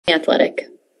Athletic.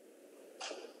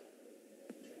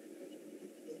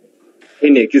 Hey,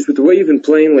 Nick, just with the way you've been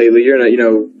playing lately, you're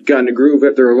not, gotten a groove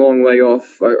after a long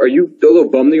layoff. Are you a little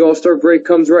bummed the All-Star break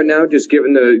comes right now, just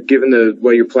given the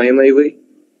way you're playing lately?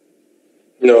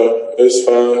 No, it's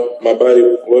fine. My body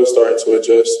was starting to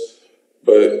adjust,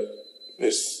 but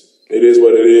it is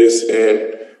what it is.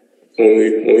 And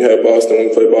when we have Boston, when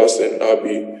we play Boston, I'll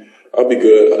be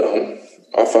good.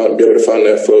 I'll be able to find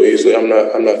that flow easily. I'm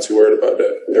not too worried about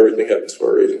that. Everything happens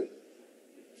for a reason.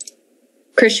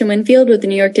 Christian Winfield with the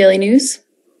New York Daily News.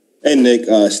 Hey, Nick,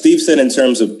 Steve said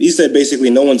he said basically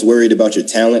no one's worried about your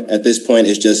talent at this point.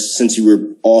 It's just since you were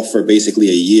off for basically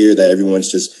a year that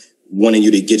everyone's just wanting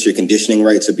you to get your conditioning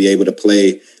right to be able to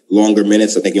play longer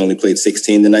minutes. I think you only played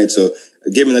 16 tonight. So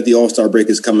given that the All-Star break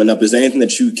is coming up, is there anything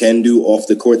that you can do off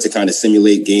the court to kind of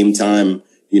simulate game time,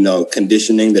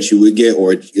 conditioning that you would get,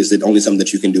 or is it only something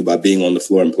that you can do by being on the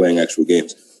floor and playing actual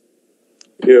games?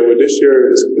 Yeah, well, this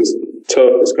year is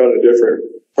tough. It's kind of different,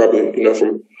 probably,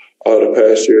 from all the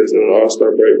past years in the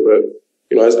All-Star break. But,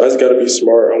 I just got to be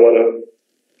smart. I want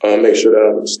to make sure that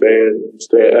I'm staying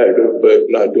active, but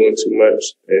not doing too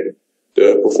much. And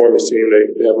the performance team,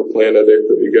 they have a plan that they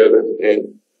put together.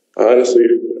 And honestly,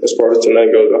 as far as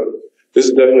tonight goes, this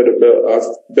is definitely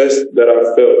the best that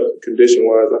I felt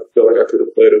condition-wise. I feel like I could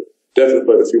have definitely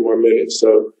played a few more minutes.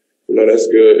 So, that's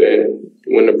good. And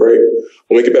when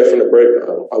we get back from the break,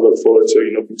 I look forward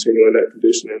to, continuing that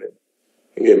conditioning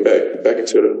and getting back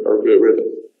into a good rhythm.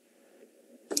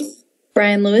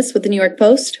 Brian Lewis with the New York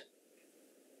Post.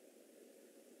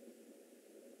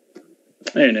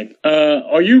 Hey, Nick.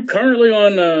 Are you currently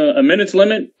on a minutes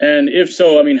limit? And if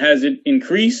so, has it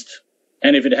increased?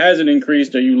 And if it hasn't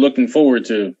increased, are you looking forward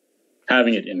to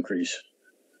having it increase?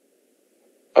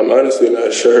 I'm honestly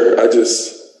not sure. I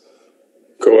just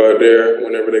go out there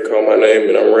whenever they call my name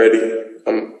and I'm ready.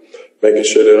 I'm making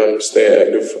sure that I'm staying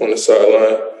active on the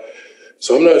sideline.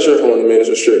 So I'm not sure if I'm on the minutes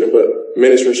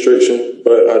restriction,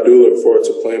 but I do look forward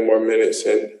to playing more minutes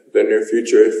in the near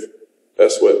future if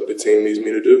that's what the team needs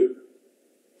me to do.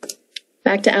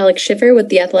 Back to Alex Schiffer with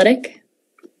The Athletic.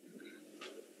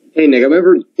 Hey, Nick, I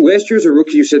remember last year as a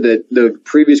rookie, you said that the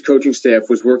previous coaching staff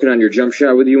was working on your jump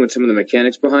shot with you and some of the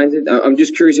mechanics behind it. I'm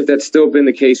just curious if that's still been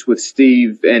the case with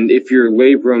Steve and if your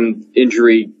labrum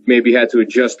injury maybe had to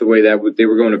adjust the way that they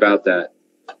were going about that.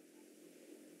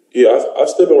 Yeah, I've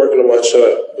still been working on my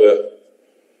shot,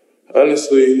 but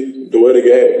honestly, the way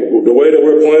that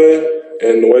we're playing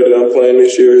and the way that I'm playing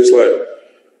this year is like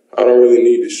I don't really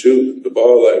need to shoot the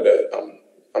ball like that.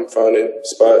 I'm finding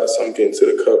spots. I'm getting to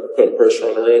the cup, putting pressure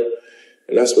on the rim,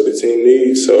 and that's what the team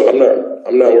needs. So I'm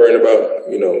not worrying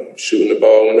about shooting the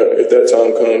ball. If that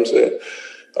time comes, then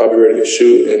I'll be ready to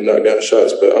shoot and knock down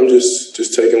shots. But I'm just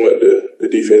taking what the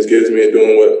defense gives me and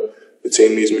doing what the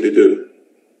team needs me to do.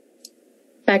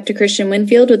 Back to Christian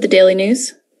Winfield with the Daily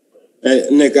News.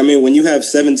 Nick, when you have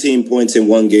 17 points in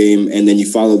one game and then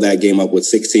you follow that game up with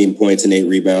 16 points and 8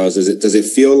 rebounds, does it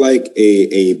feel like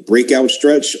a breakout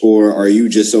stretch, or are you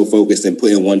just so focused in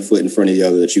putting one foot in front of the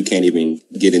other that you can't even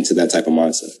get into that type of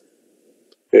mindset?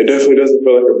 It definitely doesn't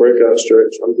feel like a breakout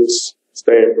stretch. I'm just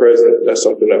staying present. That's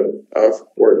something that I've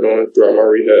worked on throughout my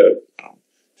rehab,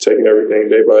 taking everything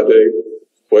day by day,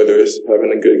 whether it's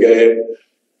having a good game.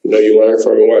 You learn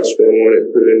from it, watch film on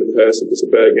it, put it in the past. If it's a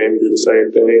bad game, you do the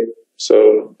same thing.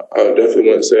 So I definitely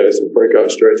wouldn't say it's a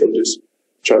breakout stretch. I'm just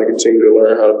trying to continue to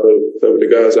learn how to play with the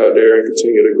guys out there and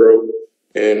continue to grow.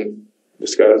 And the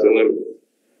sky's the limit.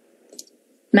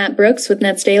 Matt Brooks with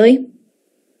Nets Daily.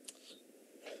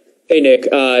 Hey, Nick,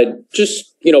 just,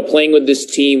 playing with this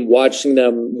team, watching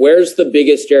them, where's the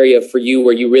biggest area for you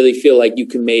where you really feel like you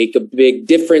can make a big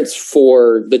difference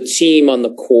for the team on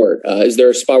the court? Is there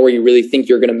a spot where you really think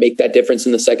you're going to make that difference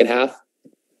in the second half?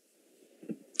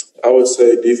 I would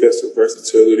say defensive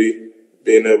versatility,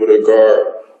 being able to guard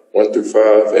 1 through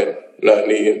 5 and not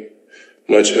needing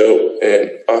much help,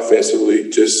 and offensively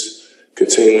just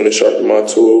continuing to sharpen my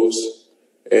tools.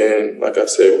 And like I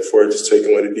said before, just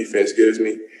taking what the defense gives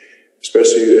me,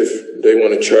 especially if they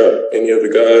want to trap any of the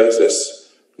guys.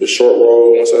 That's the short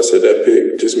roll. Once I set that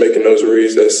pick, just making those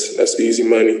reads, that's easy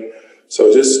money.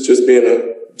 So just being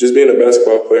a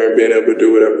basketball player and being able to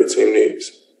do whatever the team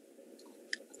needs.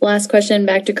 Last question,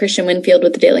 back to Christian Winfield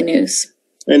with the Daily News.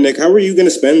 And Nick, how are you going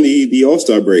to spend the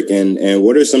All-Star break? And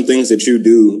what are some things that you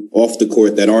do off the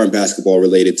court that aren't basketball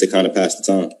related to kind of pass the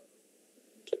time?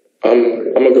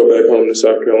 I'm going to go back home to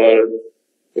South Carolina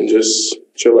and just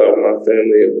chill out with my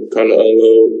family and kind of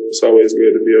unload. It's always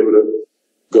good to be able to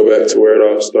go back to where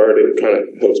it all started. It kind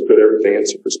of helps put everything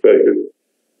into perspective.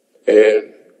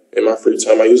 And in my free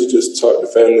time, I usually just talk to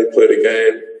family, play the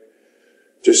game,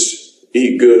 just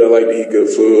eat good. I like to eat good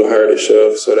food. I hired a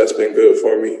chef, so that's been good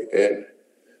for me. And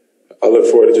I look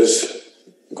forward to just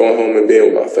going home and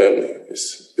being with my family.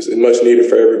 It's much needed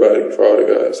for everybody, for all the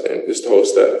guys, and just the whole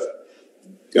staff.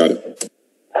 Got it.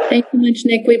 Thanks so much,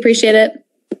 Nick. We appreciate it.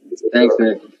 Thanks,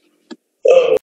 Nick.